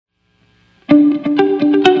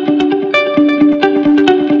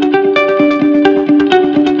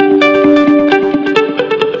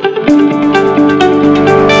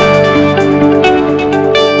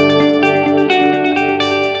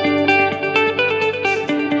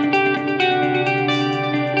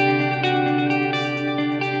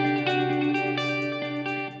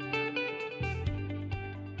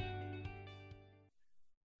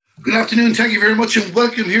afternoon. Thank you very much and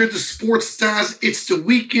welcome here to Sports Stars. It's the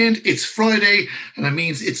weekend, it's Friday, and that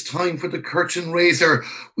means it's time for the curtain raiser.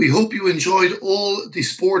 We hope you enjoyed all the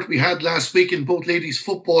sport we had last week in both ladies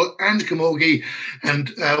football and camogie,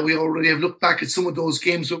 and we already have looked back at some of those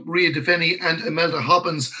games with Maria Defeni and Imelda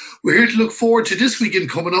Hobbins. We're here to look forward to this weekend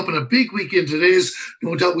coming up, and a big weekend it is.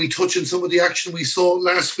 No doubt we touch on some of the action we saw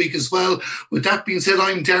last week as well. With that being said,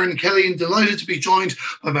 I'm Darren Kelly and delighted to be joined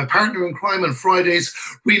by my partner in crime on Fridays,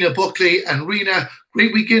 Rena Buckley. And Rena,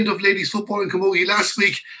 great weekend of ladies football in camogie last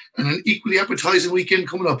week and an equally appetising weekend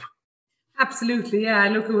coming up. Absolutely, yeah.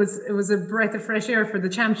 Look, it was a breath of fresh air for the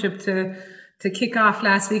championship to kick off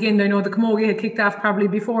last weekend. I know the camogie had kicked off probably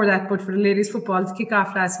before that, but for the ladies football to kick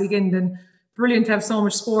off last weekend, and brilliant to have so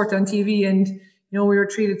much sport on TV. And we were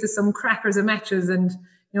treated to some crackers of matches, and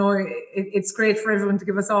it's great for everyone to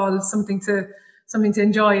give us all something to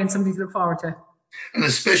enjoy and something to look forward to. And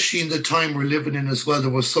especially in the time we're living in as well, there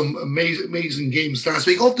was some amazing games last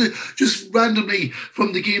week. Just randomly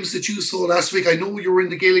from the games that you saw last week, I know you were in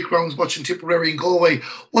the Gaelic grounds watching Tipperary and Galway.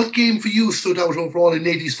 What game for you stood out overall in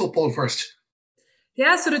ladies football first?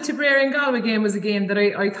 Yeah, so the Tipperary and Galway game was a game that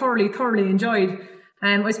I thoroughly enjoyed.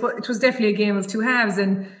 I suppose it was definitely a game of two halves.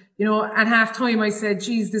 And, at half time I said,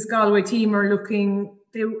 geez, this Galway team are looking,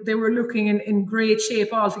 they were looking in great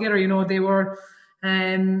shape altogether.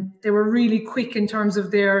 They were really quick in terms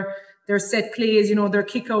of their set plays. Their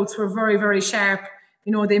kickouts were very, very sharp.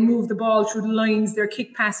 They moved the ball through the lines. Their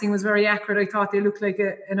kick passing was very accurate. I thought they looked like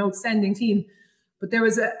an outstanding team. But there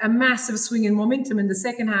was a massive swing in momentum in the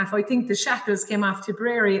second half. I think the shackles came off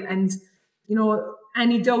Tipperary, and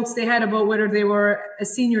any doubts they had about whether they were a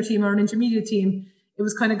senior team or an intermediate team, it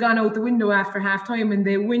was kind of gone out the window after half time, and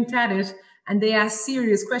they went at it and they asked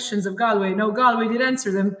serious questions of Galway. Now Galway did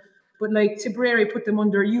answer them, but Tipperary put them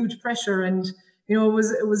under huge pressure, and it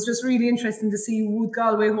was just really interesting to see would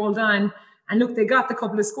Galway hold on. And look, they got the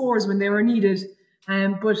couple of scores when they were needed.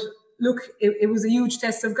 But look, it was a huge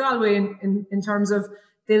test of Galway in terms of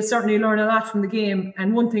they'll certainly learn a lot from the game.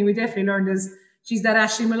 And one thing we definitely learned is she's that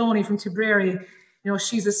Ashley Maloney from Tipperary.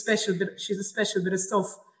 She's a special bit of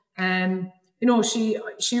stuff.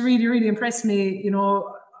 She really impressed me.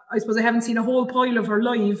 I suppose I haven't seen a whole pile of her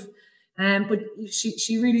live. But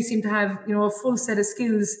she really seemed to have, a full set of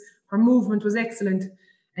skills. Her movement was excellent.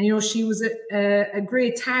 And, she was a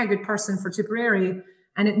great target person for Tipperary,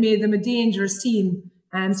 and it made them a dangerous team.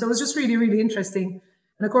 So it was just really, really interesting.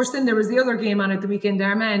 And of course, then there was the other game on at the weekend,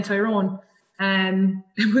 Armagh, Tyrone.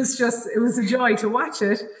 It was a joy to watch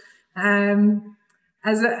it.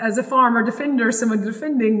 As a former defender, some of the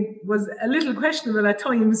defending was a little questionable at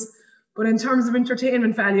times, but in terms of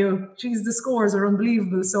entertainment value, geez, the scores are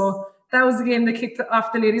unbelievable. So that was the game that kicked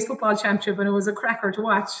off the ladies football championship, and it was a cracker to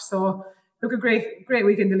watch. So look, a great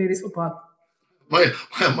weekend, the ladies football.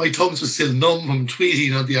 My tongues were still numb from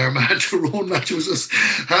tweeting on the Armagh Tyrone match. It was just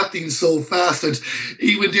happening so fast. And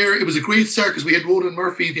even there, it was a great start because we had Ronan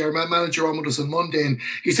Murphy, the Armagh manager, on with us on Monday. And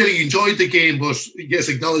he said he enjoyed the game, but yes,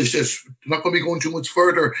 acknowledged that they're not going to be going too much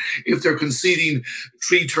further if they're conceding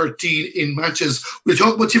 3-13 in matches. We'll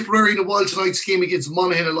talk about Tipperary in a while, tonight's game against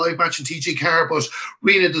Monaghan, a live match in TG Carr. But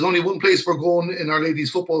Rena, there's only one place we're going in our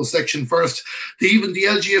ladies football section first. Even the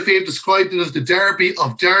LGFA have described it as the derby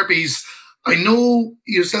of derbies. I know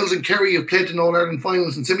yourselves and Kerry have played in All-Ireland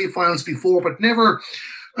finals and semi-finals before, but never,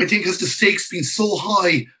 I think, has the stakes been so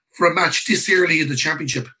high for a match this early in the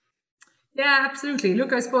championship. Yeah, absolutely.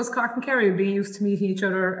 Look, I suppose Cork and Kerry would be used to meeting each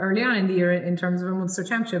other early on in the year in terms of a Munster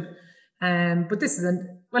championship. But this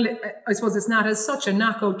isn't, I suppose it's not as such a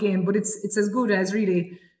knockout game, but it's as good as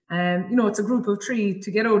really, it's a group of three. To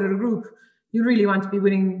get out of the group, you really want to be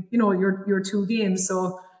winning, your two games.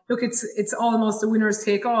 So look, it's almost a winner's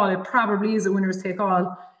take all. It probably is a winner's take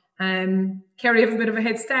all. Kerry have a bit of a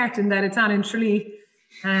head start in that it's on in Tralee.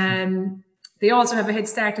 They also have a head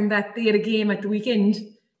start in that they had a game at the weekend.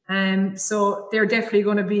 So they're definitely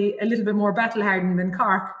going to be a little bit more battle hardened than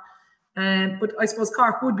Cork. But I suppose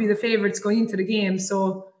Cork would be the favourites going into the game.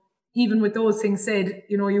 So even with those things said,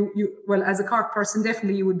 you as a Cork person,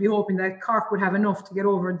 definitely you would be hoping that Cork would have enough to get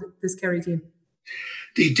over this Kerry team.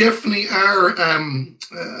 They definitely are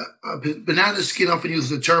banana skin, often uses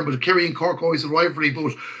the term, but Kerry and Cork always a rivalry.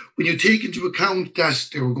 But when you take into account that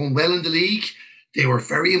they were going well in the league, they were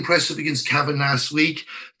very impressive against Cavan last week.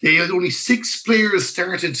 They had only 6 players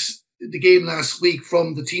started the game last week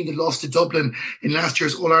from the team that lost to Dublin in last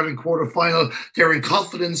year's All-Ireland quarter-final. They're in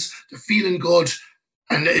confidence, they're feeling good,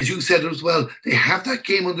 and as you said as well, they have that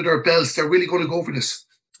game under their belts. They're really going to go for this.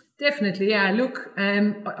 Definitely, yeah. Look,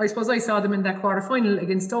 I suppose I saw them in that quarter-final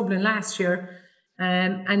against Dublin last year,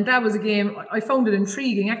 and that was a game, I found it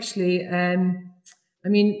intriguing actually. I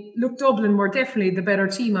mean, look, Dublin were definitely the better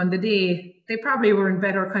team on the day. They probably were in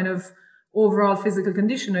better kind of overall physical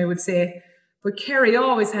condition, I would say. But Kerry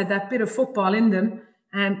always had that bit of football in them,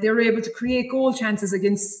 and they were able to create goal chances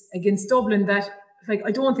against Dublin that, like,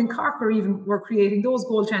 I don't think Cork were creating those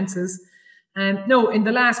goal chances. No, in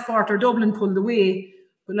the last quarter, Dublin pulled away.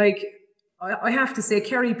 But like, I have to say,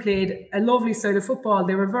 Kerry played a lovely side of football.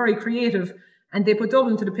 They were very creative, and they put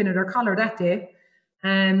Dublin to the pin of their collar that day.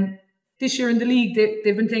 This year in the league,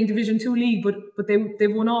 they've been playing Division 2 league, but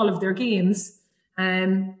they've won all of their games.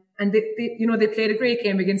 And they played a great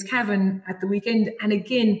game against Cavan at the weekend. And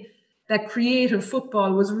again, that creative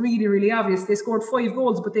football was really, really obvious. They scored 5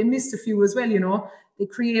 goals, but they missed a few as well, They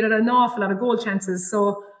created an awful lot of goal chances.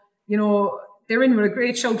 So, they're in with a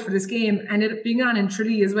great shout for this game. And it being on in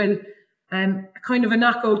Tralee as well, kind of a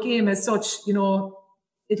knockout game as such, it'll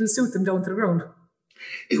suit them down to the ground.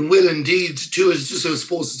 It will indeed, too. I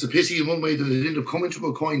suppose it's a pity in one way that it ended up coming to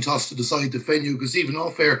a coin toss to decide the venue, because even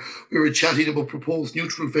off air, we were chatting about proposed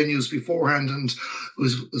neutral venues beforehand, and I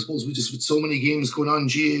suppose with so many games going on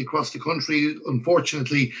GA across the country,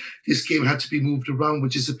 unfortunately, this game had to be moved around,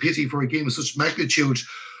 which is a pity for a game of such magnitude.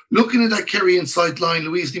 Looking at that Kerry inside line,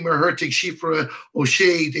 Louise Nima Hurtig, Shifra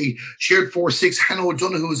O'Shea, they shared 4-6. Hannah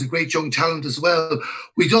O'Donoghue is a great young talent as well.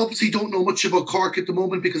 We obviously don't know much about Cork at the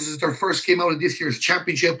moment because it's their first game out of this year's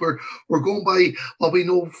championship. We're going by what we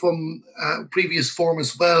know from previous form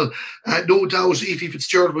as well. No doubt Aoife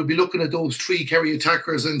Fitzgerald will be looking at those 3 Kerry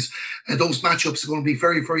attackers, and those matchups are going to be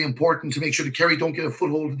very, very important to make sure that Kerry don't get a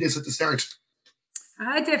foothold of this at the start.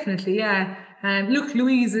 Definitely, yeah. Look,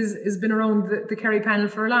 Louise has been around the Kerry panel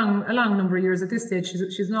for a long number of years at this stage.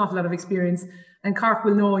 She's an awful lot of experience, and Cork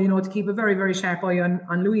will know, to keep a very, very sharp eye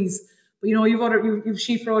on Louise. But you've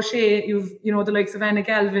Shifra O'Shea, you've the likes of Anna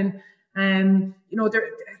Galvin,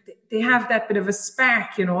 they have that bit of a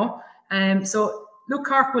spark, So look,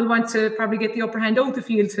 Cork will want to probably get the upper hand out the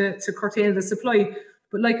field to curtail the supply.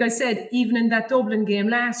 But like I said, even in that Dublin game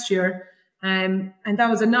last year, and that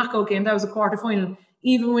was a knockout game, that was a quarter-final,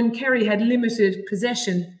 even when Kerry had limited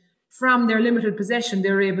possession, from their limited possession, they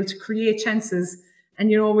were able to create chances. And,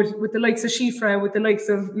 with the likes of Shifra, with the likes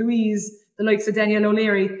of Louise, the likes of Danielle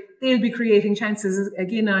O'Leary, they'll be creating chances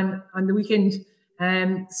again on the weekend.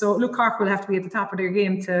 So, look, Cork will have to be at the top of their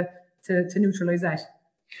game to neutralise that.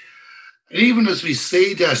 Even as we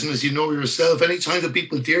say that, and as you know yourself, anytime that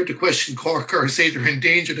people dare to question Cork or say they're in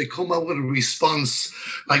danger, they come out with a response.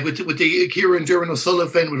 Like with the Kieran Duran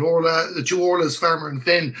O'Sullivan, with Orla, the 2 Orlas, Farmer and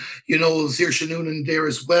Fenn, Saoirse Noonan there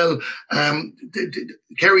as well.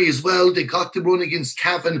 Kerry as well, they got the run against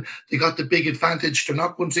Cavan. They got the big advantage. They're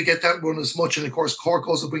not going to get that run as much. And of course, Cork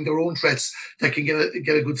also bring their own threats that can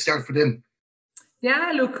get a good start for them.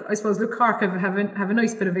 Yeah, look, I suppose Cork have a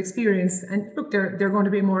nice bit of experience, and look, they're going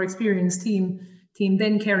to be a more experienced team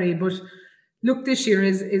than Kerry. But look, this year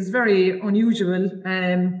is very unusual.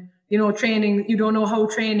 Training, you don't know how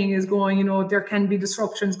training is going. There can be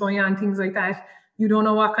disruptions going on, things like that. You don't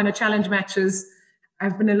know what kind of challenge matches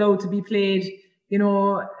have been allowed to be played.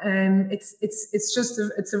 It's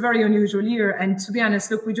a very unusual year, and to be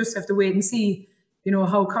honest, look, we just have to wait and see.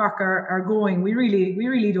 How Cork are going. We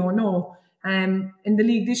really don't know. In the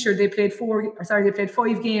league this year, they played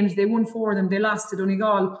 5 games. They won 4 of them. They lost to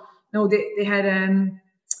Donegal. No, they had,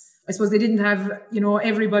 I suppose they didn't have,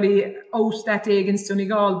 everybody out that day against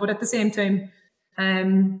Donegal. But at the same time,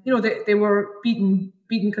 they were beaten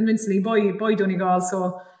convincingly by Donegal.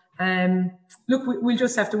 So, look, we'll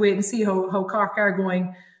just have to wait and see how Cork are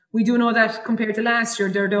going. We do know that compared to last year,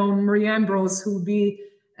 they're down Marie Ambrose, who would be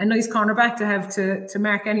a nice cornerback to have to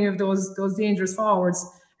mark any of those dangerous forwards.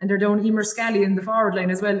 And they're down Emer Scally in the forward line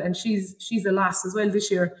as well, and she's a loss as well this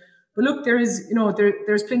year. But look, there's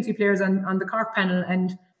plenty of players on the Cork panel,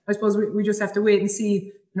 and I suppose we just have to wait and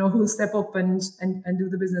see, who'll step up and do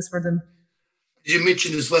the business for them. You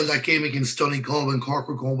mentioned as well that game against Donegal when Cork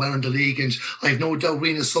were going well in the league, and I've no doubt,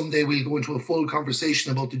 Rena, someday we'll go into a full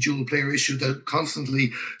conversation about the dual player issue that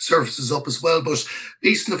constantly surfaces up as well. But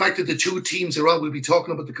based on the fact that the 2 teams are out, we'll be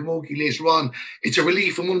talking about the Camogie later on. It's a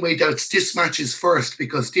relief in one way that it's this match is first,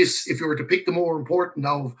 because this, if you were to pick the more important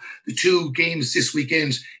of the 2 games this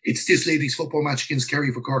weekend, it's this ladies' football match against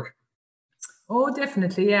Kerry for Cork. Oh,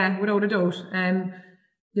 definitely, yeah, without a doubt.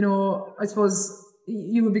 I suppose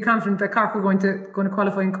you would be confident that Cork are going to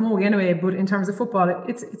qualify in Camogie anyway, but in terms of football,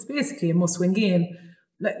 it's basically a must-win game.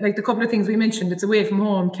 Like the couple of things we mentioned, it's away from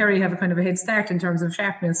home. Kerry have a kind of a head start in terms of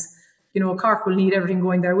sharpness. Cork will need everything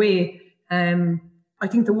going their way. I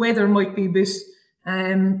think the weather might be a bit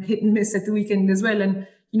hit and miss at the weekend as well, and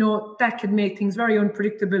that could make things very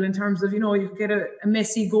unpredictable in terms of you could get a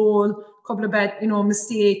messy goal, a couple of bad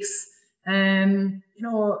mistakes.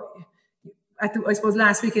 I suppose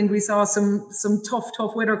last weekend we saw some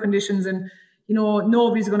tough weather conditions, and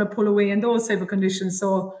nobody's going to pull away in those type of conditions.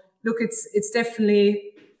 So look, it's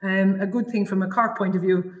definitely a good thing from a Cork point of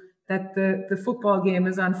view that the football game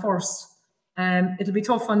is on first. It'll be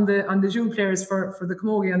tough on the dual players for the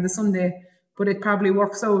Camogie on the Sunday, but it probably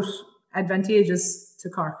works out advantageous to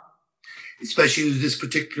Cork. Especially this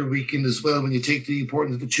particular weekend as well, when you take the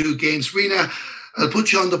importance of the two games. Rena, I'll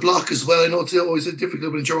put you on the block as well. I know it's always a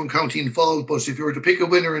difficult when Durham County involved, but if you were to pick a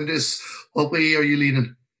winner in this, what way are you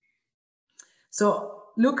leaning? So,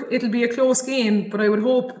 look, it'll be a close game, but I would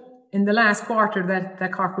hope in the last quarter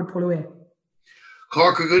that Cork would pull away.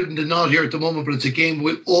 Cork are good in the nod here at the moment, but it's a game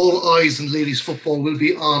with all eyes, and ladies football will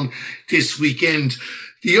be on this weekend.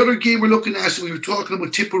 The other game we're looking at, we were talking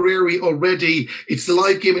about Tipperary already. It's the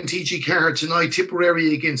live game in TG Carr tonight,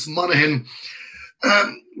 Tipperary against Monaghan.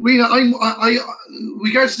 Rena,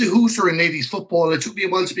 regards to the Hooter in ladies football, it took me a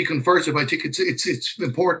while to be converted. I think it's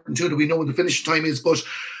important too that we know when the finish time is. But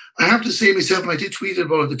I have to say myself, and I did tweet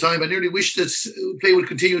about it at the time, I nearly wish that play would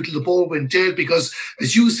continue until the ball went dead, because,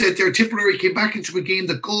 as you said there, Tipperary came back into a game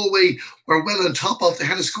that Galway were well on top of. They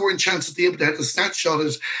had a scoring chance at the end, but they had to snapshot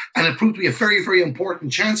it, and it proved to be a very, very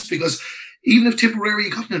important chance, because even if Tipperary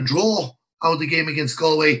got in a draw out of the game against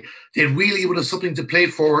Galway, they really would have something to play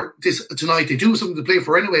for this tonight. They do have something to play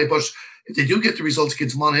for anyway, but if they do get the results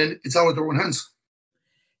against Monaghan, it's out of their own hands.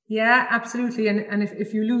 Yeah, absolutely. And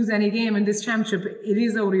if you lose any game in this championship, it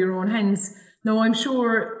is out of your own hands. Now, I'm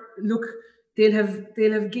sure, look, they'll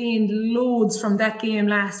have gained loads from that game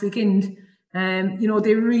last weekend.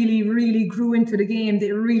 They really, really grew into the game.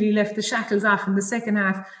 They really left the shackles off in the second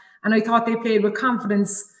half. And I thought they played with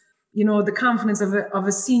confidence, the confidence of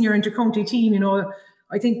a senior intercounty team.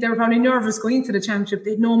 I think they were probably nervous going into the championship.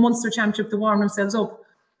 They had no Munster championship to warm themselves up.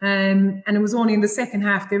 And it was only in the second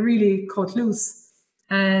half they really cut loose.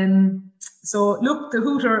 So look, the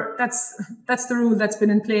Hooter, that's the rule that's been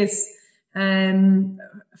in place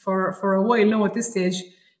for a while now at this stage.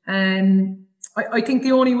 I think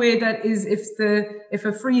the only way that is if there's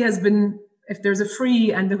a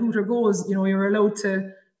free and the Hooter goes, you're allowed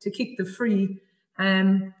to kick the free.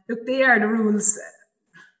 Look, they are the rules.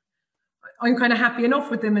 I'm kind of happy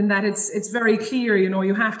enough with them in that it's very clear.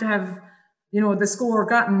 You have to have the score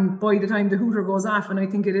gotten by the time the Hooter goes off, and I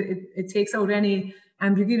think it takes out any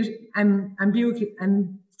ambiguity.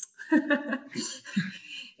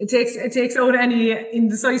 It takes out any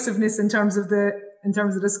indecisiveness in terms of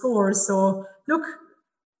the scores. So look,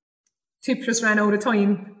 Tip just ran out of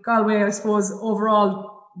time. Galway, I suppose,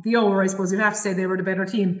 overall the hour, I suppose you'd have to say they were the better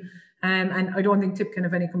team, and I don't think Tip can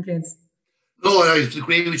have any complaints. No, I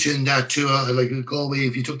agree with you in that too. Like Galway,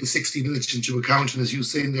 if you took the 60 minutes into account, and as you were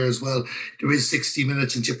saying there as well, there is 60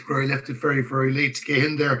 minutes, and Tipperary left it very, very late to get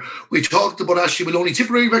in there. We talked about Ashley Maloney.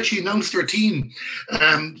 Tipperary have actually announced their team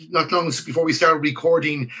not long before we started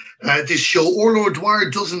recording this show. Orla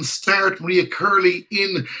O'Dwyer doesn't start. Maria Curley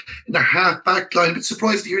in the half-back line. A bit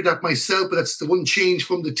surprised to hear that myself, but that's the one change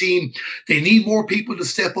from the team. They need more people to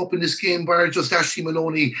step up in this game, bar just Ashley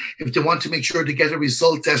Maloney, if they want to make sure they get a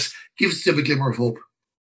result that gives them a glimmer of hope.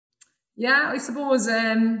 Yeah, I suppose.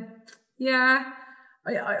 I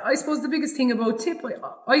suppose the biggest thing about Tip,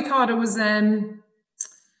 I thought it was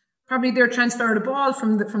probably their transfer of the ball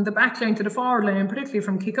from the back line to the forward line, and particularly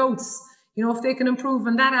from kickouts. If they can improve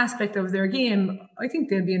on that aspect of their game, I think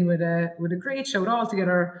they'll be in with a great shout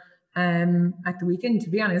altogether at the weekend, to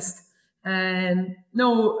be honest.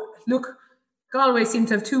 No, look, Galway seem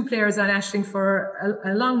to have two players on Aisling for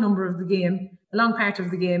a long part of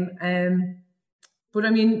the game. But I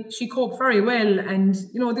mean, she coped very well, and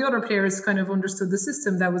the other players kind of understood the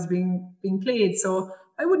system that was being played. So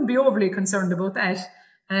I wouldn't be overly concerned about that.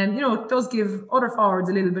 And it does give other forwards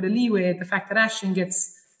a little bit of leeway. The fact that Aisling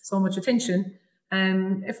gets so much attention.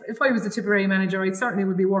 If I was the Tipperary manager, I certainly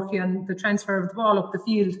would be working on the transfer of the ball up the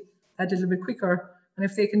field a little bit quicker. And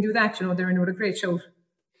if they can do that, they're in with a great shout.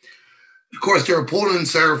 Of course, their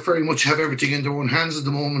opponents are very much have everything in their own hands at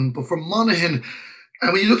the moment. But for Monaghan,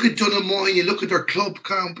 and when you look at Dunamore, you look at their club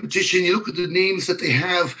competition, you look at the names that they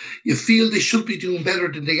have, you feel they should be doing better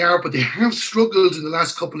than they are, but they have struggled in the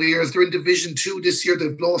last couple of years. They're in Division 2 this year.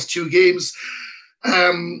 They've lost 2 games.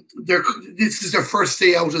 This is their first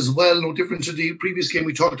day out as well. No different to the previous game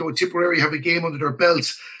we talked about. Tipperary have a game under their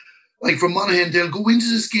belt. Like for Monaghan, they'll go into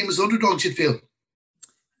this game as underdogs, you'd feel.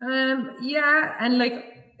 Yeah, and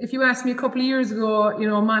if you asked me a couple of years ago,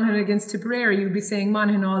 Monaghan against Tipperary, you'd be saying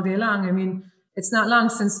Monaghan all day long. I mean, it's not long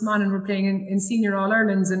since Monaghan were playing in Senior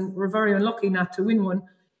All-Irelands, and we're very unlucky not to win one.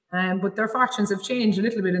 But their fortunes have changed a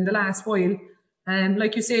little bit in the last while.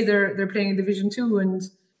 Like you say, they're playing in Division 2, and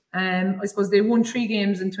I suppose they won 3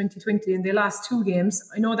 games in 2020 and they lost 2 games.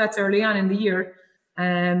 I know that's early on in the year,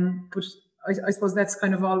 but I suppose that's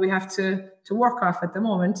kind of all we have to work off at the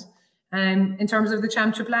moment. In terms of the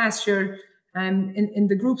championship last year, in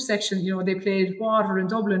the group section, they played Waterford and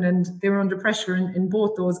Dublin, and they were under pressure in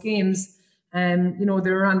both those games. They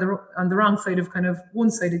were on the wrong side of kind of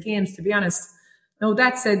one-sided games, to be honest. Now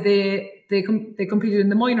that said, they competed in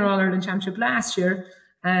the minor All-Ireland Championship last year,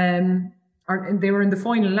 and they were in the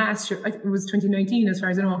final last year. It was 2019, as far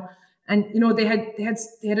as I know. And they had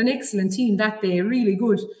an excellent team that day, really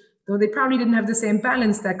good. Though they probably didn't have the same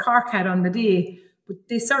balance that Cork had on the day, but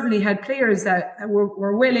they certainly had players that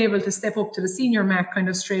were well able to step up to the senior mark kind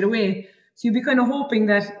of straight away. So you'd be kind of hoping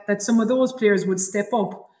that some of those players would step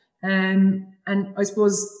up, and I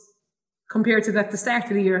suppose compared to the start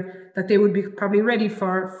of the year, that they would be probably ready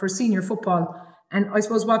for senior football. And I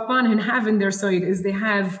suppose what Monaghan have in their side is they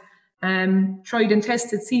have tried and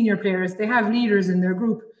tested senior players. They have leaders in their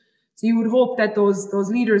group. So you would hope that those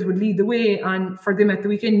leaders would lead the way for them at the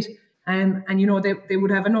weekend. And they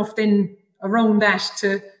would have enough then around that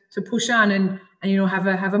to push on and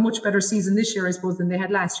have a much better season this year, I suppose, than they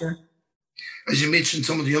had last year. As you mentioned,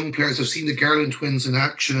 some of the young players, I've seen the Garland twins in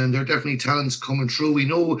action, and they're definitely talents coming through. We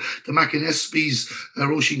know the McInnesby's,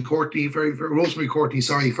 Rosemary Courtney, very,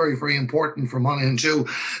 very important for Monaghan too.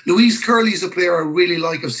 Louise Curley is a player I really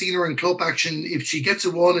like. I've seen her in club action. If she gets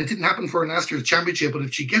a run, it didn't happen for her last year's championship, but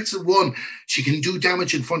if she gets a run, she can do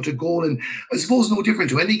damage in front of goal. And I suppose no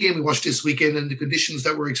different to any game we watched this weekend and the conditions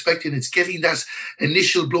that we're expecting. It's getting that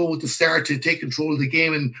initial blow at the start to take control of the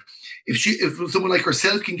game. And if someone like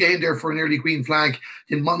herself can get in there for an early green flag,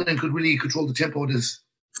 then Monaghan could really control the tempo of this.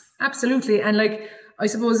 Absolutely. And I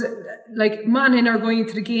suppose Monaghan are going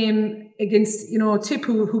into the game against, Tip,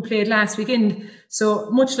 who played last weekend. So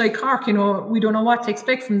much like Cork, we don't know what to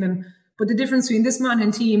expect from them. But the difference between this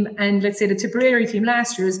Monaghan team and, let's say, the Tipperary team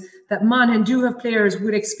last year is that Monaghan do have players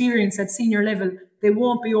with experience at senior level. They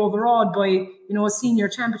won't be overawed by, a senior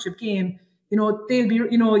championship game. They'll be,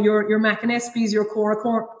 your McInnesby's, your Cora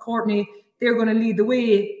Courtney, they're going to lead the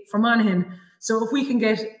way for Monaghan. So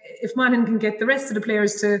if Monaghan can get the rest of the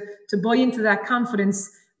players to buy into that confidence,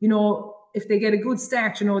 if they get a good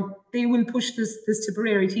start, they will push this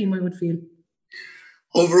Tipperary team, I would feel.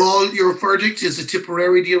 Overall, your verdict, is it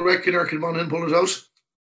Tipperary, do you reckon, or can Monaghan pull it out?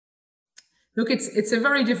 Look, it's a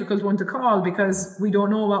very difficult one to call because we don't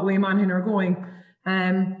know what way Monaghan are going.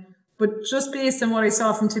 But just based on what I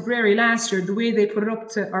saw from Tipperary last year,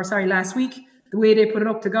 last week, the way they put it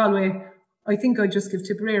up to Galway, I think I'd just give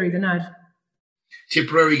Tipperary the nod.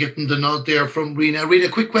 Tipperary getting the nod there from Rena. Rena,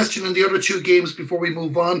 quick question on the other 2 games before we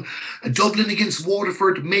move on. Dublin against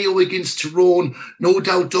Waterford, Mayo against Tyrone. No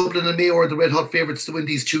doubt Dublin and Mayo are the red hot favourites to win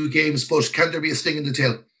these 2 games, but can there be a sting in the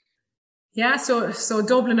tail? Yeah, so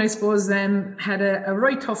Dublin, I suppose, had a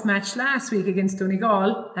right tough match last week against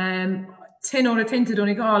Donegal. 10 out of 10 to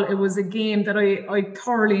Donegal. It was a game that I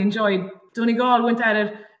thoroughly enjoyed. Donegal went at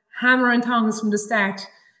it hammer and tongs from the start,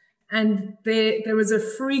 and there was a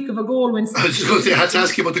freak of a goal when I was just going to say, I had to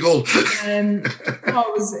ask you about the goal.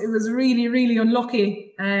 It was really, really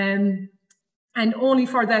unlucky, and only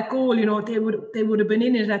for that goal, they would have been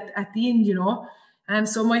in it at the end,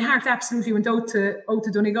 so my heart absolutely went out to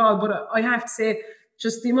Donegal. But I have to say,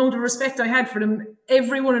 just the amount of respect I had for them,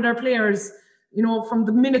 every one of their players, from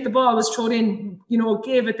the minute the ball was thrown in,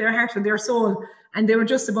 gave it their heart and their soul, and they were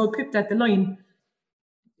just about pipped at the line.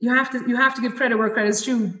 You have to give credit where credit's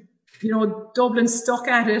due. Dublin stuck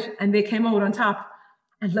at it and they came out on top.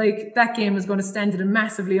 And that game is going to stand to them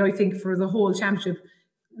massively, I think, for the whole championship.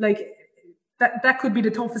 That could be the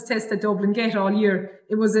toughest test that Dublin get all year.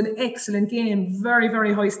 It was an excellent game, very,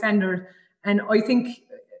 very high standard. And I think,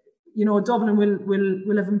 Dublin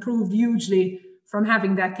will have improved hugely from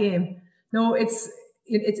having that game. No, it's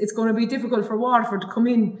going to be difficult for Waterford to come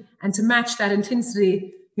in and to match that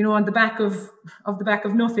intensity, on the back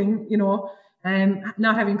of nothing,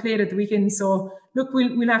 not having played at the weekend. So look,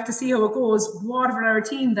 we'll have to see how it goes. Waterford are a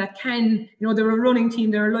team that can, they're a running team,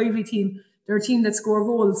 they're a lively team, they're a team that score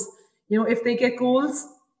goals. If they get goals,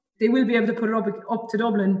 they will be able to put it up to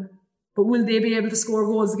Dublin. But will they be able to score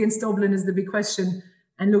goals against Dublin is the big question.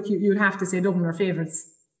 And look, you'd have to say Dublin are favourites.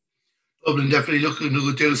 Dublin definitely looking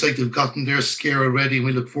good. It looks like they've gotten their scare already, and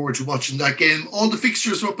we look forward to watching that game. All the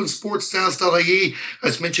fixtures are up on sportsstars.ie.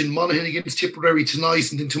 As mentioned, Monaghan against Tipperary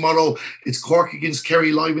tonight, and then tomorrow it's Cork against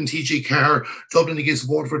Kerry live in TG Carr, Dublin against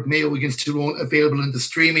Waterford, Mayo against Tyrone, available in the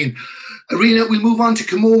streaming. Arena, we'll move on to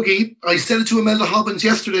Camogie. I said it to Imelda Hobbins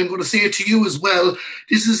yesterday. I'm going to say it to you as well.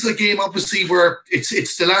 This is a game, obviously, where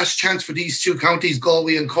it's the last chance for these two counties,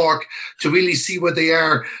 Galway and Cork, to really see where they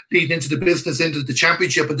are leading into the business end of the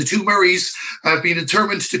championship. And the two Murrays have been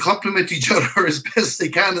determined to complement each other as best they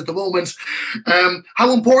can at the moment.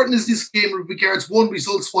 How important is this game in regards, one,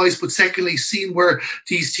 results-wise, but secondly, seeing where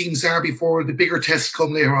these teams are before the bigger tests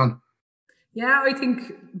come later on? Yeah, I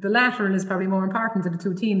think the latter is probably more important to the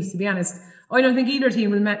two teams, to be honest. I don't think either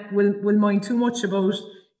team will mind too much about,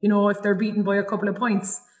 if they're beaten by a couple of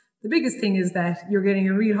points. The biggest thing is that you're getting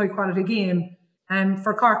a real high quality game. And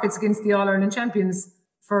for Cork, it's against the All-Ireland champions.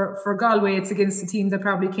 For Galway, it's against the team that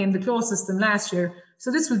probably came the closest than last year.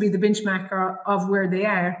 So this will be the benchmark of where they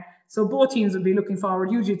are. So both teams will be looking forward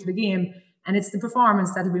hugely to the game. And it's the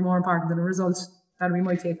performance that will be more important than the result. That'll be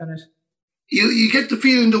my take on it. You get the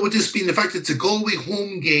feeling, though, with this being the fact that it's a Galway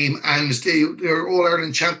home game and they're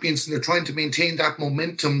All-Ireland champions and they're trying to maintain that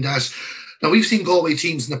momentum that... Now, we've seen Galway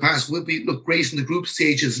teams in the past look great in the group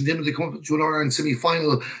stages, and then when they come up to an All-Ireland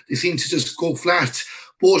semi-final, they seem to just go flat.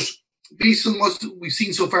 But based on what we've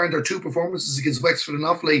seen so far in their two performances against Wexford and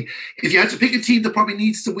Offaly, if you had to pick a team that probably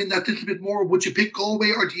needs to win that little bit more, would you pick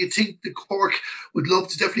Galway, or do you think the Cork would love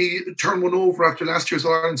to definitely turn one over after last year's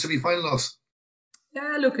All-Ireland semi-final loss?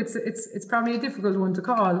 Yeah, look, it's probably a difficult one to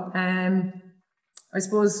call. I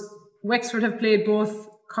suppose Wexford have played both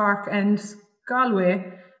Cork and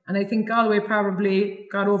Galway, and I think Galway probably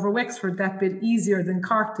got over Wexford that bit easier than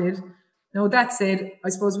Cork did. Now, that said, I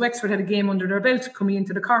suppose Wexford had a game under their belt coming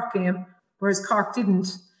into the Cork game, whereas Cork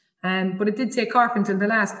didn't. But it did take Cork until the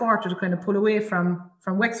last quarter to kind of pull away from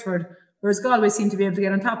Wexford, whereas Galway seemed to be able to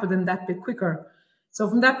get on top of them that bit quicker. So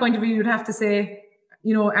from that point of view, you'd have to say,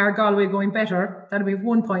 are Galway going better? That'll be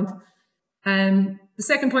 1 point. The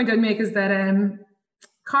second point I'd make is that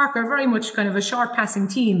Cork are very much kind of a short passing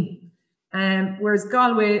team, whereas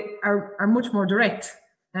Galway are much more direct.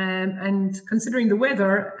 And considering the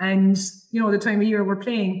weather and, the time of year we're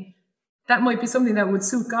playing, that might be something that would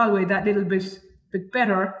suit Galway that little bit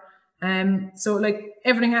better. So like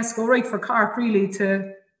everything has to go right for Cork really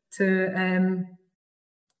to do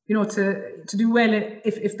well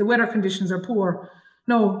if the weather conditions are poor.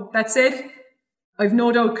 No, that said, I've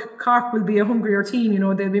no doubt Cork will be a hungrier team.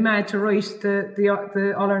 They'll be mad to write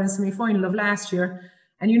the All-Ireland semi-final of last year.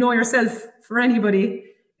 And yourself, for anybody,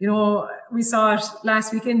 we saw it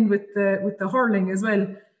last weekend with the hurling as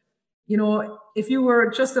well. If you were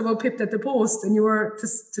just about pipped at the post and you were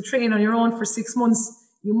to train on your own for 6 months,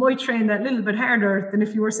 you might train that little bit harder than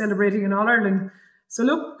if you were celebrating in All-Ireland. So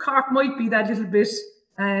look, Cork might be that little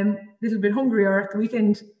bit hungrier at the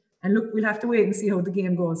weekend. And look, we'll have to wait and see how the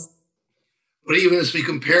game goes. But even as we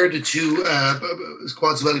compare the two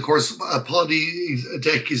squads, well, of course, Paddy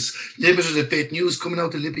Deck is limited a bit. News coming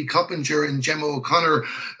out that Libby Coppinger and Gemma O'Connor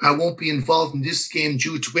won't be involved in this game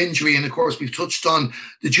due to injury. And of course, we've touched on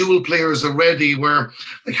the dual players already, where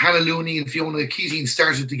like Hannah Looney and Fiona Keating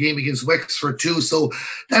started the game against Wexford too. So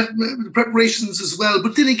that preparations as well.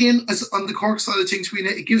 But then again, as on the Cork side of things,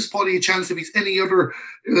 it gives Paddy a chance if he's any other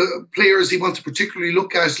players he wants to particularly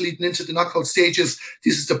look at leading into the knockout stages.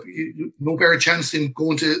 This is no better chance in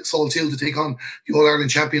going to Salt Hill to take on the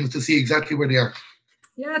All-Ireland champions to see exactly where they are.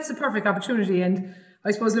 Yeah, it's a perfect opportunity. And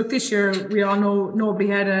I suppose, look, this year we all know nobody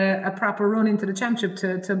had a proper run into the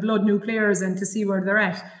championship to blood new players and to see where they're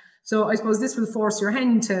at. So I suppose this will force your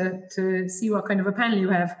hand to see what kind of a panel you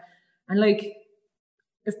have. And like,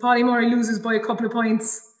 if Paddy Murray loses by a couple of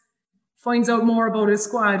points, finds out more about his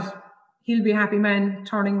squad, he'll be a happy man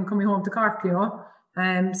coming home to Cork,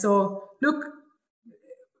 So look,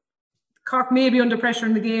 Cork may be under pressure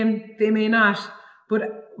in the game, they may not,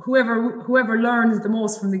 but whoever learns the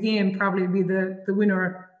most from the game probably will be the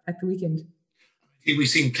winner at the weekend. I think we've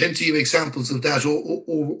seen plenty of examples of that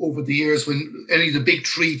over the years when any of the big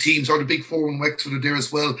three teams or the big four in Wexford are there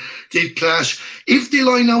as well did clash. If they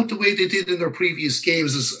line out the way they did in their previous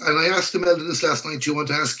games, and I asked Imelda this last night, I want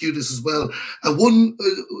to ask you this as well, one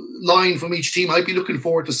line from each team I'd be looking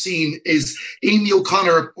forward to seeing is Amy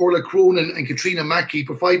O'Connor, Orla Cronin and Katrina Mackey,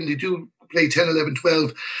 providing they do play 10, 11,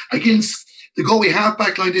 12 against the Galway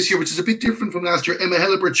half-back line this year, which is a bit different from last year. Emma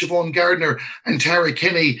Hellebert, Siobhan Gardner and Tara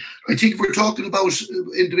Kenny. I think if we're talking about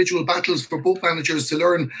individual battles for both managers to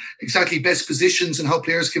learn exactly best positions and how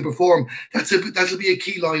players can perform, that'll be a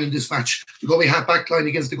key line in this match. The Galway half-back line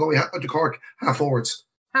against the Cork half-forwards.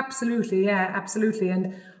 Absolutely, yeah, absolutely.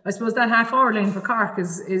 And I suppose that half-hour line for Cork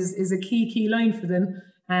is a key line for them.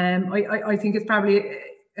 I think it's probably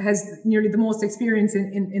has nearly the most experience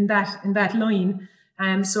in that line.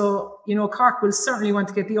 So Cork will certainly want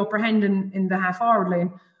to get the upper hand in the half-hour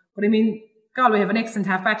line. But I mean, Galway have an excellent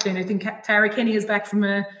half-back line. I think Tara Kenny is back from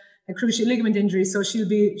a cruciate ligament injury, so she'll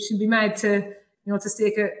be mad to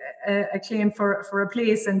stake a claim for a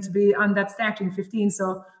place and to be on that starting 15.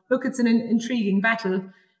 So look, it's an intriguing battle.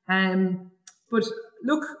 But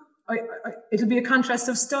look, it'll be a contrast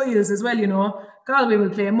of styles as well. Galway will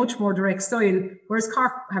play a much more direct style, whereas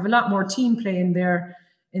Cork have a lot more team play in their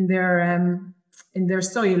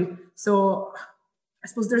style. So I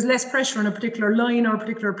suppose there's less pressure on a particular line or a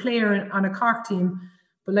particular player on a Cork team.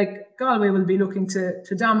 But like Galway will be looking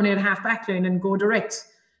to dominate a half back line and go direct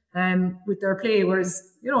with their play,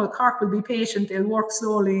 whereas Cork will be patient. They'll work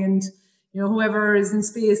slowly, and whoever is in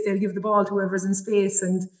space, they'll give the ball to whoever's in space,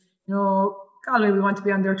 and Galway will want to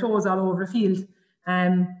be on their toes all over the field.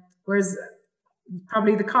 Whereas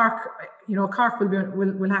probably the Cork, Cork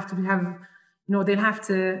will have to have, they'll have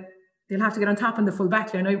to get on top in the full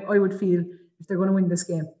back line. I would feel, if they're going to win this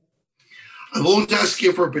game. I won't ask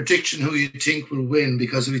you for a prediction who you think will win,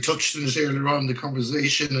 because we touched on it earlier on in the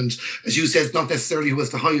conversation, and as you said, it's not necessarily who has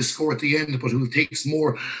the highest score at the end, but who takes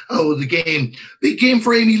more out of the game. Big game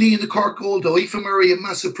for Amy Lee in the Cork goal, though. Aoife Murray, a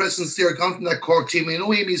massive presence there, gone from that Cork team. I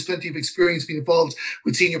know Amy has plenty of experience being involved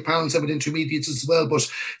with senior panels and with intermediates as well, but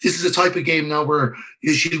this is a type of game now where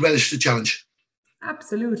she'll relish the challenge.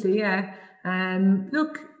 Absolutely, yeah.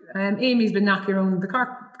 Look, Amy's been knocking around the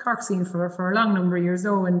Cork scene for a long number of years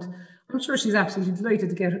now, and I'm sure she's absolutely delighted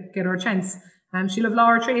to get her chance. She'll have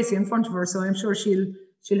Laura Tracy in front of her, so I'm sure she'll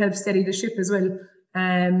help steady the ship as well.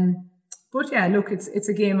 But yeah, look, it's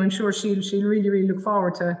a game I'm sure she'll really look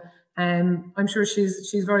forward to. I'm sure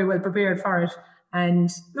she's very well prepared for it.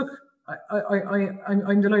 And look,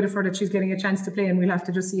 I'm delighted for her that she's getting a chance to play, and we'll have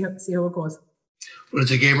to just see how it goes. Well,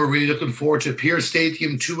 it's a game we're really looking forward to. Pearse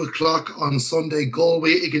Stadium, 2:00 on Sunday.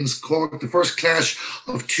 Galway against Cork, the first clash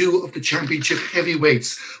of two of the championship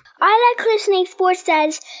heavyweights. I like listening Sports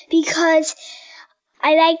Dads because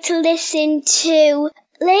I like to listen to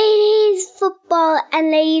Ladies Football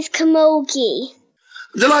and Ladies Camogie.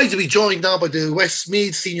 I'm delighted to be joined now by the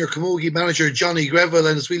Westmeath senior camogie manager, Johnny Greville,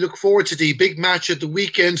 and as we look forward to the big match at the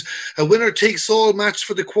weekend, a winner-takes-all match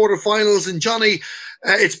for the quarterfinals. And Johnny,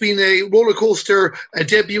 it's been a roller coaster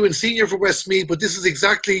debut in senior for Westmeath, but this is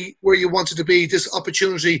exactly where you wanted to be, this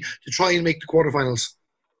opportunity to try and make the quarterfinals.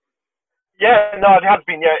 Yeah, no, it has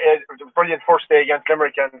been. Yeah, it was a brilliant first day against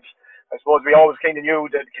Limerick, and I suppose we always kind of knew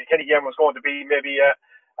that the Kilkenny game was going to be maybe a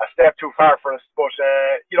step too far for us. But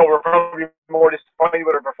we're probably more disappointed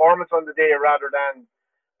with our performance on the day rather than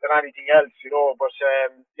anything else. But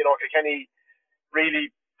Kilkenny really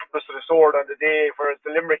put us to the sword on the day, whereas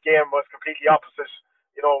the Limerick game was completely opposite.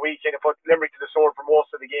 We kind of put Limerick to the sword for most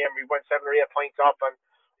of the game. We went 7 or 8 points up, and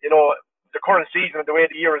the current season and the way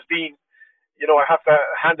the year has been, I have to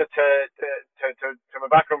hand it to my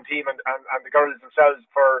backroom team and the girls themselves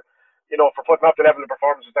for putting up the level of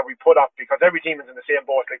performances that we put up, because every team is in the same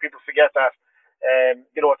boat. Like, people forget that,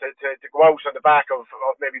 to go out on the back of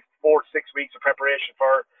maybe 4 to 6 weeks of preparation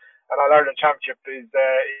for an All-Ireland Championship is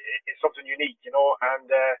something unique, and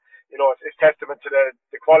it's testament to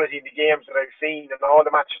the quality in the games that I've seen and all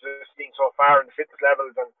the matches that I've seen so far, and the fitness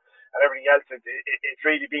levels and everything else. It's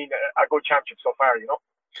really been a good championship so far,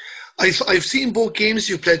 I've seen both games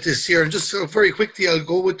you played this year, and just very quickly I'll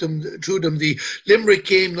go through them. The Limerick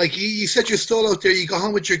game, like you said, you stole out there, you got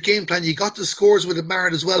on with your game plan, you got the scores with the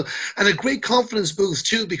Mart as well, and a great confidence boost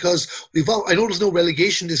too, because I know there's no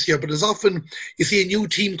relegation this year, but as often you see a new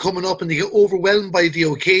team coming up and they get overwhelmed by the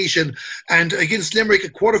occasion. And against Limerick, a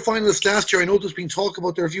quarterfinalist last year, I know there's been talk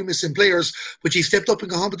about there are a few missing players, but you stepped up and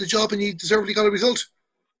got on with the job, and you deservedly got a result.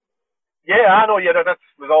 Yeah, I know. Yeah, that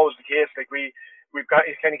was always the case. Like, we've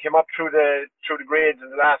kind of came up through the grades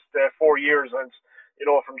in the last 4 years, and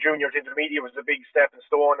from junior to intermediate was a big stepping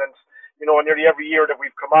stone. And nearly every year that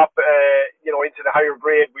we've come up into the higher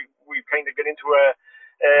grade, we've kind of got into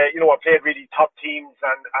I played really top teams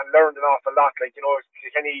and learned an awful lot. Like,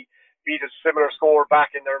 Kilkenny beat a similar score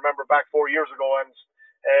back 4 years ago, and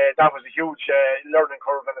that was a huge learning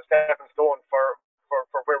curve and a stepping stone for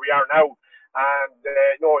where we are now. And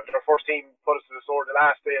our first team put us to the sword the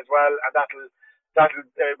last day as well, and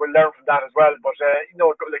we'll learn from that as well. But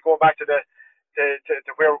like, going back to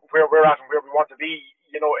where we're at and where we want to be,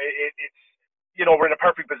 it's we're in a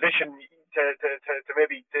perfect position to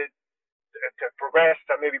maybe to progress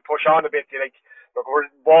and maybe push on a bit. Like, look,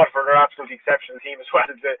 we're Waterford are an absolutely exceptional team as well.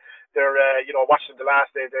 They're watching the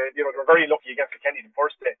last day, they were very lucky against Kilkenny the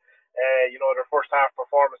first day. Their first half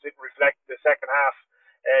performance didn't reflect the second half.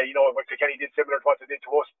 What Kilkenny did similar to what they did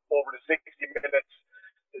to us over the 60 minutes,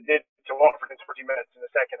 they did to Waterford in 30 minutes in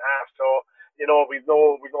the second half. So, we've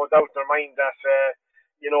no doubt in our mind that,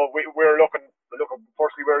 we're looking,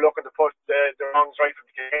 firstly, we're looking to put the wrongs right from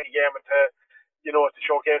the Kilkenny game and to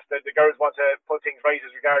showcase that the girls want to put things right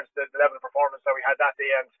as regards the level of performance that we had that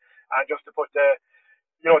day, and just to put the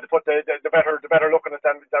better look at it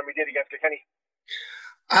than we did against Kilkenny.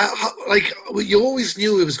 You always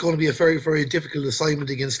knew it was going to be a very, very difficult assignment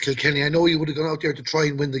against Kilkenny. I know you would have gone out there to try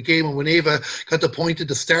and win the game, and when Ava got the point at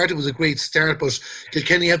the start, it was a great start, but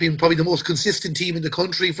Kilkenny have been probably the most consistent team in the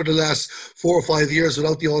country for the last 4 or 5 years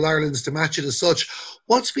without the All-Irelands to match it as such.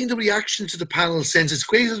 What's been the reaction to the panel since? It's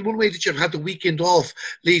great in one way that you've had the weekend off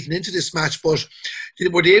leading into this match, but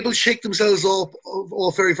were they able to shake themselves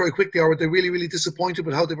off very, very quickly, or were they really, really disappointed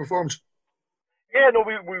with how they performed? Yeah, no,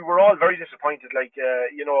 we were all very disappointed. Like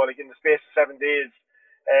in the space of 7 days,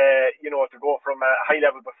 to go from a high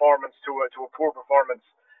level performance to a poor performance,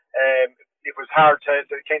 it was hard to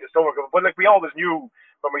kind of stomach it. But like we always knew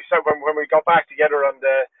when we got back together on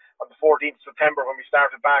the 14th of September when we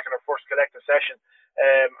started back in our first collective session,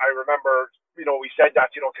 I remember we said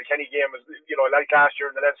that Kilkenny game was like last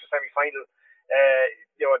year in the Leinster semi-final,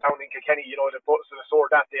 down in Kilkenny, the butts of the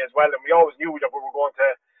sword that day as well, and we always knew that we were going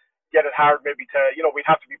to get it hard, maybe we'd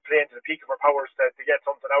have to be playing to the peak of our powers to get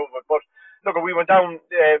something out of it. But look, we went down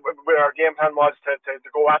where our game plan was to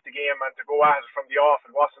go at the game and to go at it from the off.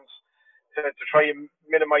 It wasn't to try and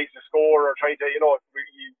minimise the score or try to,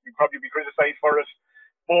 we'd probably be criticised for it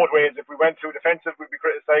both ways. If we went too defensive, we'd be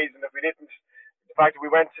criticised, and if we didn't, the fact that we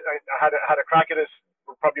went had a crack at it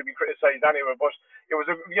would probably be criticised anyway. But it was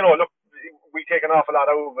look, we take an awful lot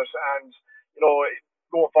out of it, and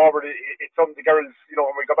going forward, it's something the girls,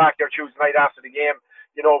 when we go back there Tuesday night after the game,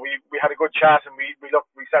 we had a good chat, and we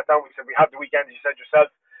sat down, we said we have the weekend, as you said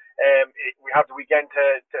yourself, we have the weekend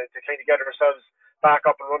to kind of get ourselves back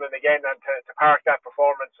up and running again, and to park that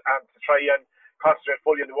performance and to try and concentrate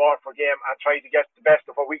fully on the Waterford game and try to get the best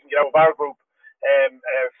of what we can get out of our group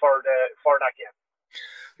for that game.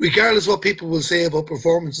 Regardless of what people will say about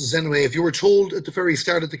performances anyway, if you were told at the very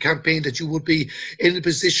start of the campaign that you would be in a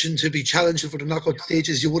position to be challenging for the knockout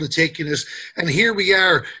stages, you would have taken it. And here we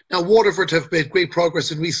are. Now, Waterford have made great progress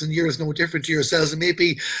in recent years, no different to yourselves, and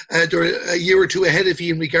maybe they're a year or two ahead of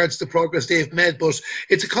you in regards to the progress they've made, but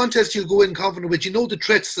it's a contest you'll go in confident with. You know the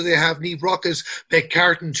threats that they have, Niamh Rockett, Beck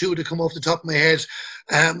Carton, two to come off the top of my head.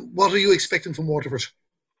 What are you expecting from Waterford?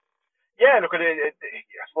 Yeah, look, I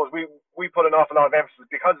suppose we put an awful lot of emphasis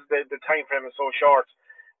because the time frame is so short.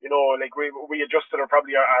 Like we adjusted our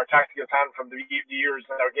tactical plan from the years,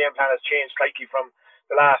 and our game plan has changed slightly from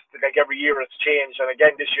the last. Like every year it's changed, and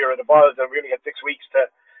again this year it evolved, and we only had 6 weeks to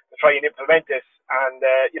try and implement this. And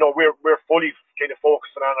we're fully kind of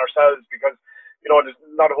focusing on ourselves because there's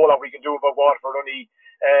not a whole lot we can do about Waterford. Only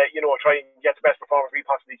try and get the best performance we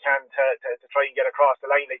possibly can to try and get across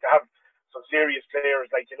the line. Like to have some serious players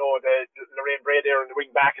like the Lorraine Bray there in the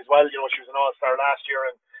wing back as well. She was an all-star last year,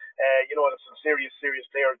 and there's some serious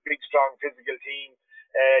players, big strong physical team,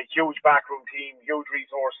 huge backroom team, huge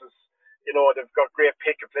resources. They've got great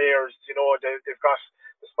pick of players. They've got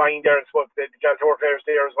the spine there, and the Galtour players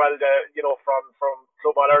there as well. From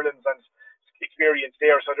Club All-Irelands and experience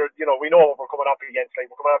there. So we know what we're coming up against. Like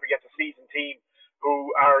we're coming up against a seasoned team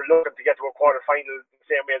who are looking to get to a quarter final the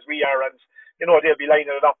same way as we are, and they'll be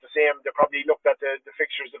lining it up the same. They probably looked at the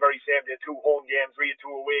fixtures the very same. They had 2 home games, we had 2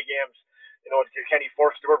 away games. The Kilkenny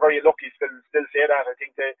first, they were very lucky, still say that. I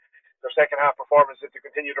think their second half performance, if they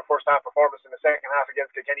continued their first half performance in the second half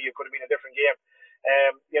against Kilkenny, it could have been a different game.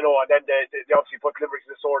 And then they obviously put Limerick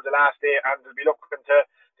to the sword the last day, and they'll be looking to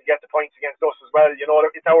get the points against us as well.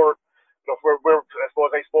 It's our, we're I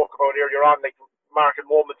suppose I spoke about earlier on, like marking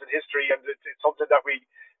moments in history, and it's something that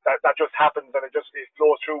that just happens, and it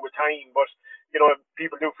flows through with time. But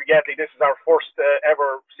people do forget, like, this is our first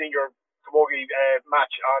ever senior camogie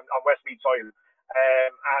match on Westmeath soil,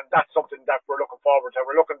 and that's something that we're looking forward to.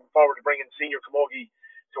 We're looking forward to bringing senior camogie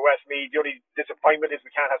to Westmeath. The only disappointment is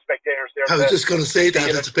we can't have spectators there. I was just going to say that.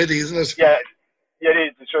 It's a pity, isn't it? Yeah, it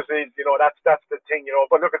is. It's just that's the thing.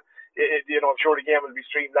 But look, I'm sure the game will be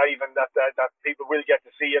streamed live, and that people will get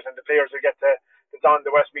to see it, and the players will get to don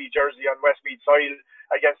the Westmeath jersey on Westmeath soil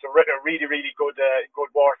against a really good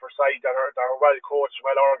Waterford side that are well coached,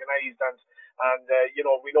 well organised, and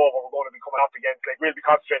we know what we're going to be coming up against. Like we'll be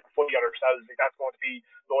concentrating fully on ourselves. Like that's going to be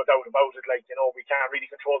no doubt about it. Like we can't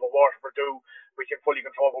really control what Waterford do. We can fully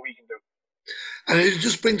control what we can do. And it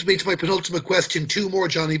just brings me to my penultimate question, two more,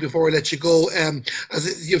 Johnny, before I let you go.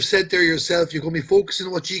 As you've said there yourself, you're going to be focusing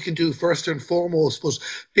on what you can do first and foremost. But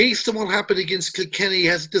based on what happened against Kilkenny,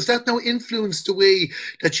 does that now influence the way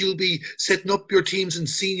that you'll be setting up your teams in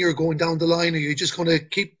senior going down the line? Or are you just going to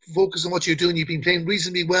keep focusing on what you're doing? You've been playing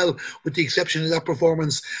reasonably well with the exception of that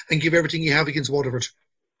performance and give everything you have against Waterford.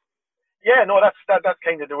 Yeah, no, that's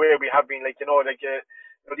kind of the way we have been.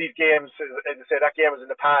 These games, as I say, that game was in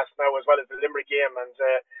the past now as well as the Limerick game, and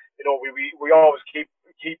we always keep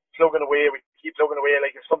plugging away. We keep plugging away.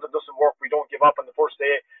 Like if something doesn't work, we don't give up on the first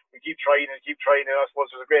day. We keep trying and keep trying. And I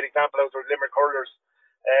suppose there's a great example out there, Limerick hurlers.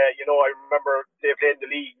 I remember they played in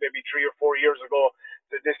the league maybe 3 or 4 years ago.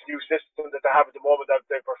 This new system that they have at the moment that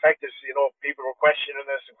they perfected, people were questioning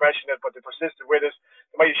this and questioning it, but they persisted with it.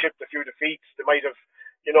 They might have shipped a few defeats. They might have,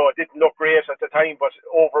 it didn't look great at the time, but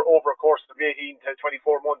over a course of 18 to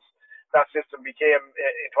 24 months, that system became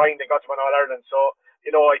entwined and got to an All-Ireland. So,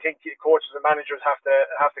 I think coaches and managers have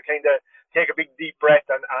to kind of take a big deep breath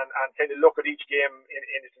and kind of look at each game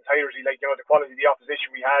in its entirety, like, the quality of the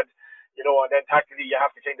opposition we had, and then tactically you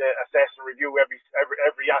have to kind of assess and review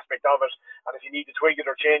every aspect of it. And if you need to tweak it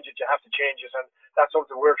or change it, you have to change it. And that's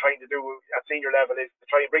something we're trying to do at senior level, is to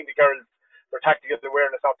try and bring the girls their tactical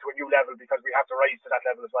awareness up to a new level, because we have to rise to that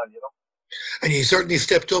level as well, And you certainly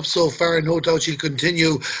stepped up so far, no doubt you'll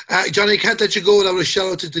continue. Johnny, I can't let you go without a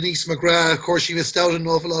shout out to Denise McGrath. Of course, she missed out an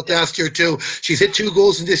awful lot last year too. She's hit 2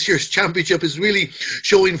 goals in this year's championship, is really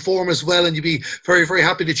showing form as well, and you'd be very, very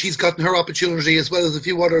happy that she's gotten her opportunity as well as a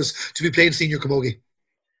few others to be playing senior camogie.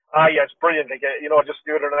 Yes, brilliant. Just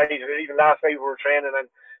the other night, even last night we were training, and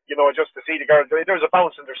just to see the girls, there's a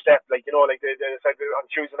bounce in their step, like they said on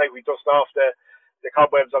Tuesday night, we dust off the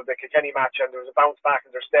cobwebs of the Kilkenny match, and there was a bounce back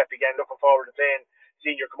in their step again, looking forward to playing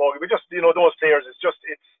senior camogie. But just, those players, it's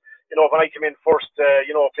when I came in first,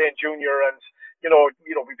 playing junior, and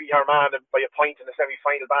we beat Armagh by a point in the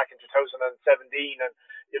semi-final back in 2017, and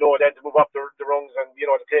then to move up the rungs, and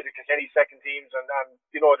to play the Kilkenny second teams, and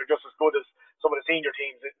they're just as good as some of the senior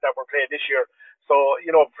teams that were played this year. So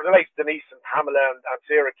for the likes of Denise and Pamela and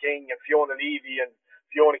Sarah King and Fiona Levy and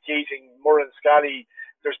Fiona Keating, Murren Scally,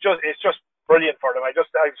 it's just brilliant for them. I've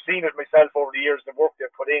seen it myself over the years, the work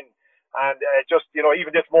they've put in, and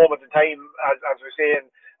even this moment in time, as we're saying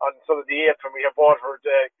on sort of the 8th, when we have Waterford,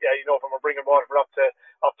 when we're bringing Waterford up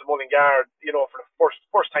to Mullingar, for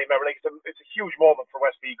the first time ever, like it's a huge moment for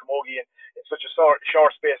Westmeath camogie in such a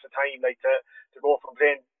short space of time, like to go from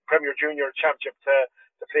playing Premier Junior Championship to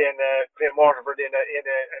playing Waterford in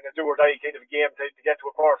a do or die kind of a game to get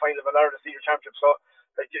to a quarter final of an Ireland Senior Championship. So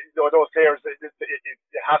those players, it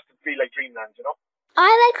has to feel like dreamland,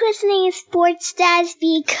 I like listening to Sports Dads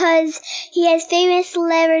because he has famous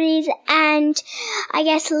celebrities and I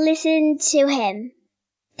get to listen to him.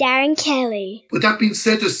 Darren Kelly. With that being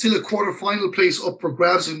said, there's still a quarter-final place up for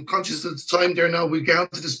grabs. I'm conscious of the time there now. We get on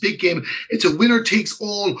to this big game. It's a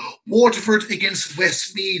winner-takes-all. Waterford against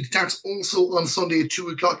Westmeath. That's also on Sunday at 2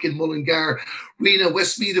 o'clock in Mullingar. Rena,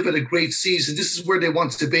 Westmeath have had a great season. This is where they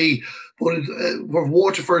want to be. But for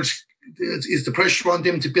Waterford, is the pressure on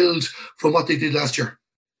them to build from what they did last year?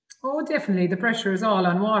 Oh, definitely. The pressure is all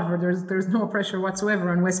on Waterford. There's no pressure whatsoever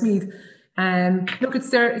on Westmeath. Look, it's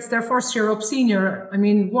their first year up senior. I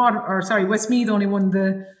mean, Westmeath only won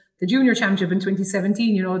the junior championship in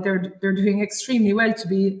 2017. They're doing extremely well to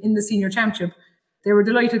be in the senior championship. They were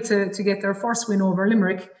delighted to get their first win over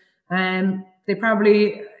Limerick. They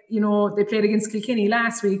probably, they played against Kilkenny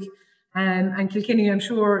last week, and Kilkenny, I'm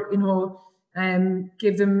sure,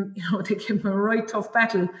 gave them, they gave them a right tough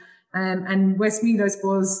battle. And Westmeath, I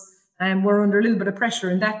suppose, were under a little bit of pressure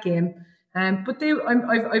in that game. But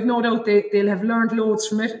I've no doubt they'll have learned loads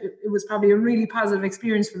from it. It was probably a really positive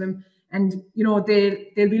experience for them, and they'll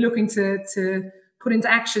be looking to put into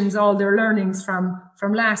actions all their learnings from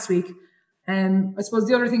last week. I suppose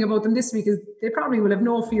the other thing about them this week is they probably will have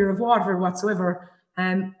no fear of Waterford whatsoever,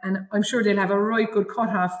 and I'm sure they'll have a right good cut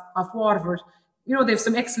off Waterford. They have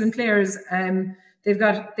some excellent players. They've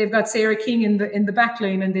got Sarah King in the back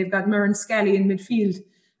line, and they've got Murren Scally in midfield.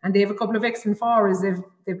 And they have a couple of excellent forwards. They've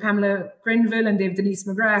Pamela Grenville and they've Denise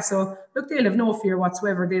McGrath. So look, they'll have no fear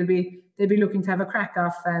whatsoever. They'll be looking to have a crack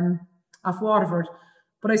off Waterford.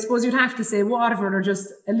 But I suppose you'd have to say Waterford are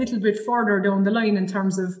just a little bit further down the line in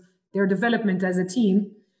terms of their development as a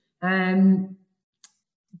team. I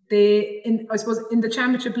suppose in the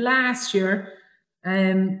championship last year,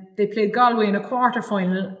 they played Galway in a quarter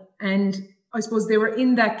final, and I suppose they were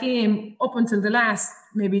in that game up until the last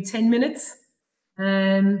maybe 10 minutes.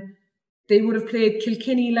 They would have played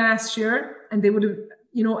Kilkenny last year, and they would have,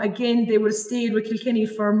 again, they would have stayed with Kilkenny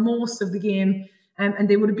for most of the game. and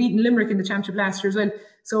they would have beaten Limerick in the championship last year as well.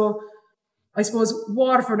 So I suppose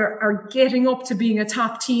Waterford are getting up to being a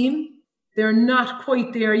top team. They're not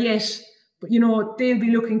quite there yet, but they'll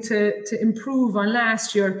be looking to improve on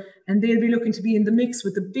last year, and they'll be looking to be in the mix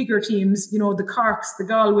with the bigger teams, the Corks, the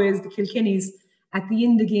Galways, the Kilkennys at the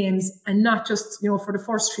end of games, and not just for the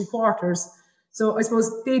first 3 quarters. So I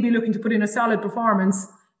suppose they'll be looking to put in a solid performance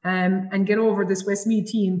and get over this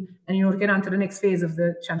Westmeath team, and to get on to the next phase of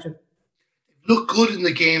the championship. Look good in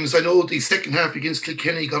the games. I know the second half against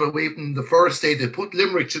Kilkenny got away from the first day. They put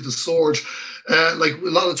Limerick to the sword. Like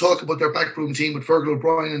a lot of talk about their backroom team with Fergal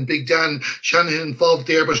O'Brien and Big Dan Shanahan involved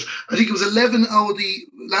there. But I think it was 11 out of the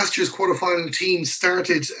last year's quarterfinal team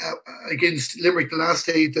started against Limerick the last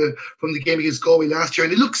day from the game against Galway last year.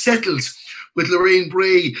 And they looked settled with Lorraine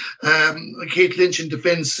Bray, Kate Lynch in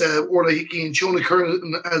defence, Orla Hickey and Jonah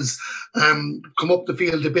Kernan has come up the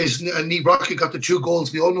field a bit, and Niamh Rocket got the 2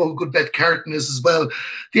 goals. We all know how good Bet Carton is as well.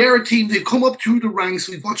 They are a team, they've come up through the ranks.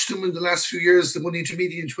 We've watched them in the last few years, the Money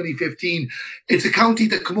Intermediate in 2015. It's a county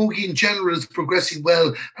that Camogie in general is progressing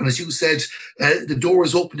well, and as you said, the door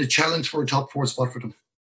is open to challenge for a top 4 spot for them.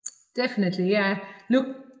 Definitely, yeah.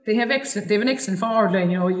 Look, they have an excellent forward line.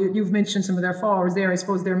 You've mentioned some of their forwards there. I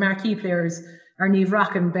suppose their marquee players are Niamh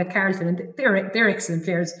Rocket and Beck Carlton, and they're excellent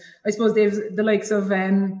players. I suppose they've the likes of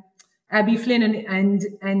Abby Flynn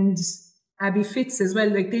and Abby Fitz as well.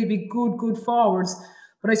 Like, they'd be good forwards.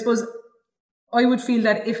 But I suppose I would feel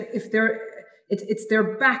that if it's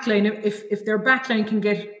their backline. If their backline can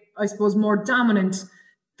get, I suppose, more dominant,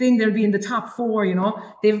 then they'll be in the top 4.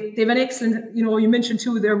 They've an excellent. You mentioned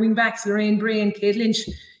 2 of their wing backs, Lorraine Bray and Kate Lynch.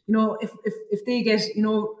 If they get,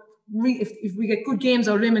 if we get good games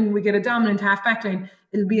out of them and we get a dominant half back line,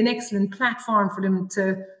 it'll be an excellent platform for them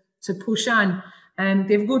to push on. And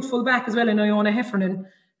they've good full back as well in Iona Heffernan.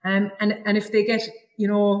 And if they get,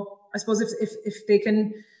 I suppose if they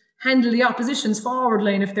can handle the opposition's forward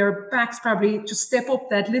line, if their backs probably just step up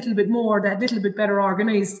that little bit more, that little bit better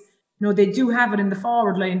organised, they do have it in the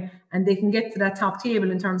forward line, and they can get to that top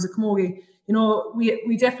table in terms of Camogie.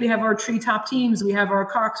 We definitely have our 3 top teams. We have our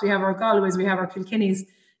Corks, we have our Galways, we have our Kilkennys,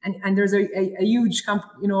 and there's a huge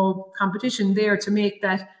competition there to make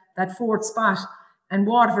that 4th spot. And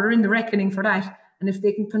Waterford are in the reckoning for that. And if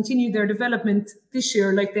they can continue their development this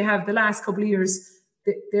year like they have the last couple of years,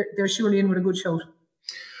 they're surely in with a good shout.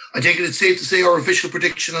 I take it's safe to say our official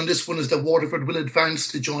prediction on this one is that Waterford will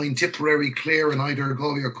advance to join Tipperary, Clare and either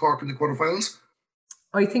Galway or Cork in the quarterfinals.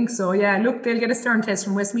 I think so, yeah. Look, they'll get a stern test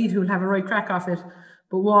from Westmeath, who'll have a right crack off it.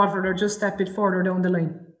 But Waterford are just that bit further down the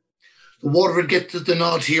line. Waterford get the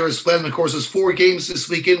nod here as well. And of course, there's 4 games this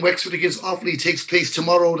weekend. Wexford against Offaly takes place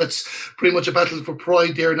tomorrow. That's pretty much a battle for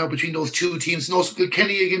pride there now between those 2 teams. And also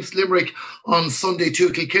Kilkenny against Limerick on Sunday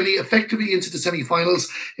too. Kilkenny effectively into the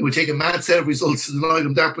semi-finals. It would take a mad set of results to deny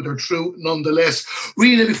them that, but they're true nonetheless.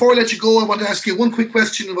 Rena, before I let you go, I want to ask you one quick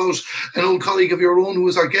question about an old colleague of your own who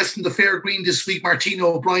was our guest in the Fair Green this week, Martina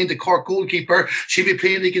O'Brien, the Cork goalkeeper. She'll be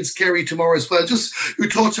playing against Kerry tomorrow as well. Just your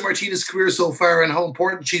thoughts on Martina's career so far and how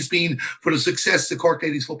important she's been for the success the Cork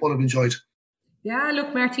Ladies football have enjoyed. Yeah,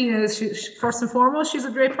 look, Martina, first and foremost, she's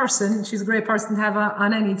a great person. She's a great person to have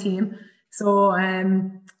on any team. So,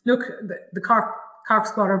 look, the Cork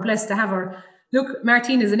squad are blessed to have her. Look,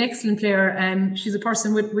 Martina is an excellent player. She's a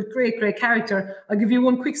person with great character. I'll give you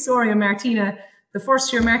one quick story on Martina. The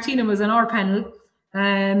first year Martina was on our panel.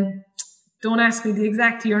 Don't ask me the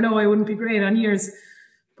exact year. No, I wouldn't be great on years.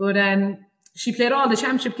 But she played all the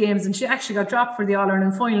championship games, and she actually got dropped for the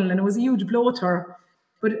All-Ireland final, and it was a huge blow to her.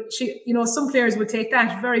 But she, some players would take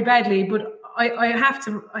that very badly, but I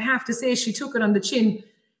have to say she took it on the chin,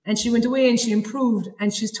 and she went away and she improved,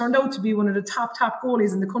 and she's turned out to be one of the top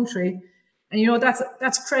goalies in the country. And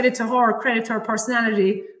that's credit to her, credit to her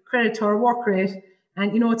personality, credit to her work rate,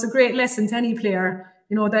 and it's a great lesson to any player.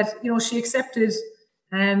 That she accepted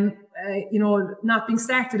not being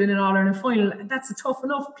started in an All-Ireland final. That's a tough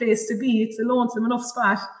enough place to be. It's a lonesome enough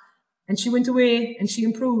spot. And she went away and she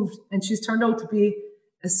improved, and she's turned out to be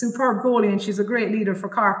a superb goalie, and she's a great leader for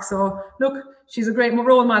Cork. So look, she's a great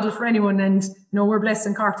role model for anyone, and we're blessed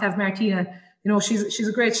in Cork to have Martina. She's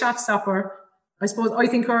a great shot stopper. I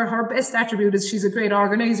think her best attribute is she's a great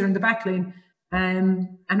organiser in the back line.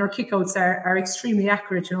 And her kickouts are extremely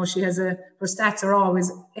accurate. She has her stats are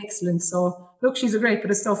always excellent. So look, she's a great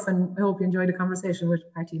bit of stuff, and I hope you enjoyed the conversation with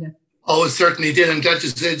Martina. Oh, it certainly did. I'm glad you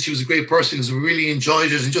said she was a great person because we really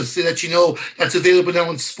enjoyed it. And just to let you know, that's available now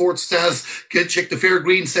on Sports Stars. Check the Fair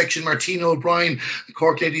Green section. Martina O'Brien, the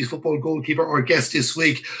Cork Ladies football goalkeeper, our guest this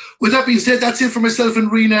week. With that being said, that's it for myself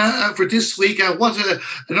and Rena for this week.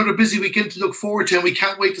 Another busy weekend to look forward to, and we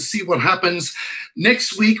can't wait to see what happens.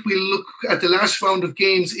 Next week, we'll look at the last round of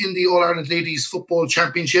games in the All-Ireland Ladies Football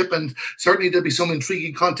Championship, and certainly there'll be some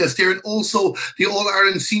intriguing contests there. And also the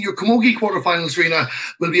All-Ireland Senior Camogie quarterfinals, Rena,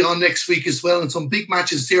 will be on next week as well, and some big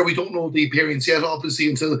matches there. We don't know the appearance yet, obviously,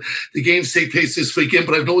 until the games take place this weekend,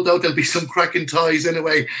 but I've no doubt there'll be some cracking ties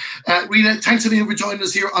anyway. Rena, thanks again for joining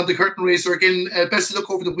us here on The Curtain Raiser. Again, best of luck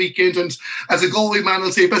over the weekend, and as a Galway man,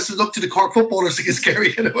 I'll say best of luck to the Cork footballers against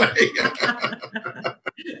Kerry anyway.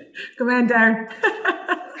 Come on, Darren.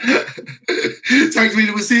 Thanks,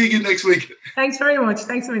 Rena. We'll see you again next week. Thanks very much.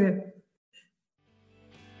 Thanks a million.